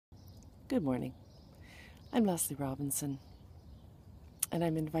Good morning. I'm Leslie Robinson, and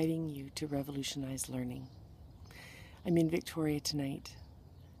I'm inviting you to revolutionize learning. I'm in Victoria tonight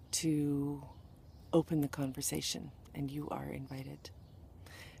to open the conversation, and you are invited.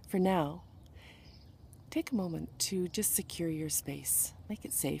 For now, take a moment to just secure your space. Make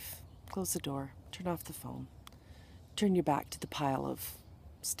it safe. Close the door. Turn off the phone. Turn your back to the pile of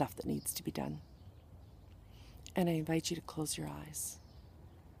stuff that needs to be done. And I invite you to close your eyes.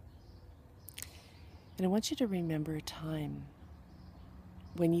 And I want you to remember a time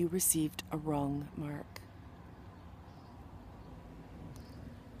when you received a wrong mark.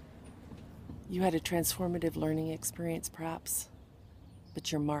 You had a transformative learning experience, perhaps,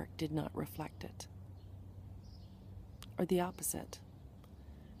 but your mark did not reflect it. Or the opposite,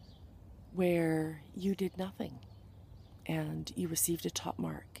 where you did nothing and you received a top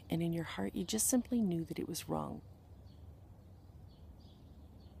mark, and in your heart you just simply knew that it was wrong.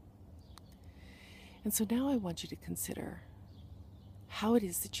 And so now I want you to consider how it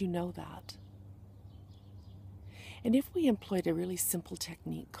is that you know that. And if we employed a really simple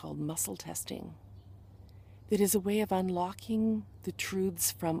technique called muscle testing, that is a way of unlocking the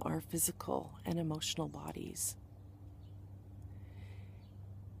truths from our physical and emotional bodies.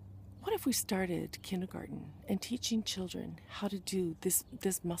 What if we started kindergarten and teaching children how to do this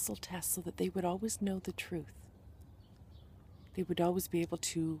muscle test so that they would always know the truth? They would always be able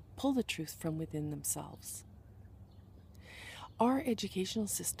to pull the truth from within themselves. Our educational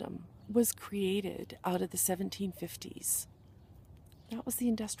system was created out of the 1750s. That was the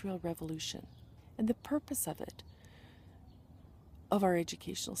Industrial Revolution. And the purpose of it, of our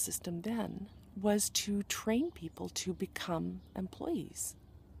educational system then, was to train people to become employees.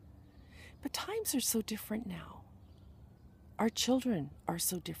 But times are so different now. Our children are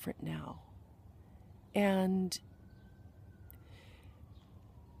so different now. And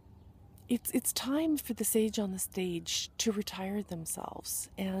it's time for the sage on the stage to retire themselves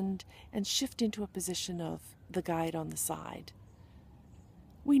and shift into a position of the guide on the side.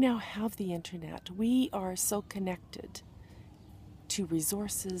 We now have the internet. We are so connected to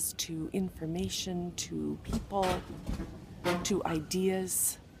resources, to information, to people, to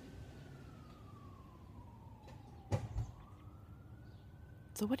ideas.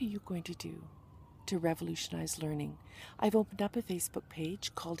 So what are you going to do to revolutionize learning? I've opened up a Facebook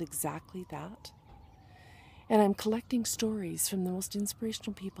page called Exactly That. And I'm collecting stories from the most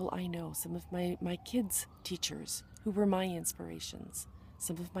inspirational people I know. Some of my kids' teachers who were my inspirations.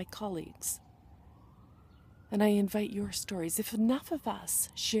 Some of my colleagues. And I invite your stories. If enough of us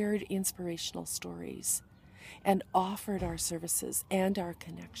shared inspirational stories and offered our services and our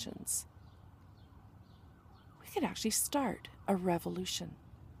connections, we could actually start a revolution.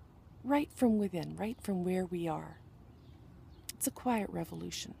 Right from within, right from where we are. It's a quiet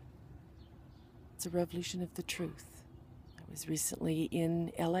revolution. It's a revolution of the truth. I was recently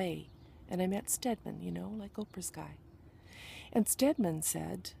in LA and I met Stedman, like Oprah's guy. And Stedman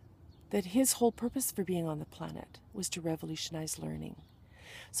said that his whole purpose for being on the planet was to revolutionize learning.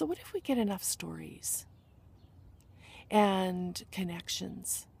 So what if we get enough stories and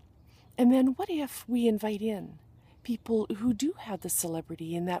connections? And then what if we invite in people who do have the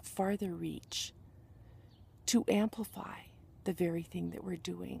celebrity and that farther reach to amplify the very thing that we're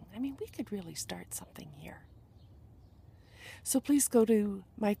doing? I mean, we could really start something here. So please go to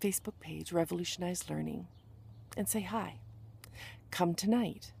my Facebook page, Revolutionize Learning, and say hi. Come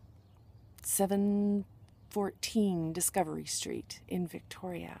tonight, 714 Discovery Street in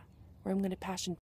Victoria, where I'm going to passion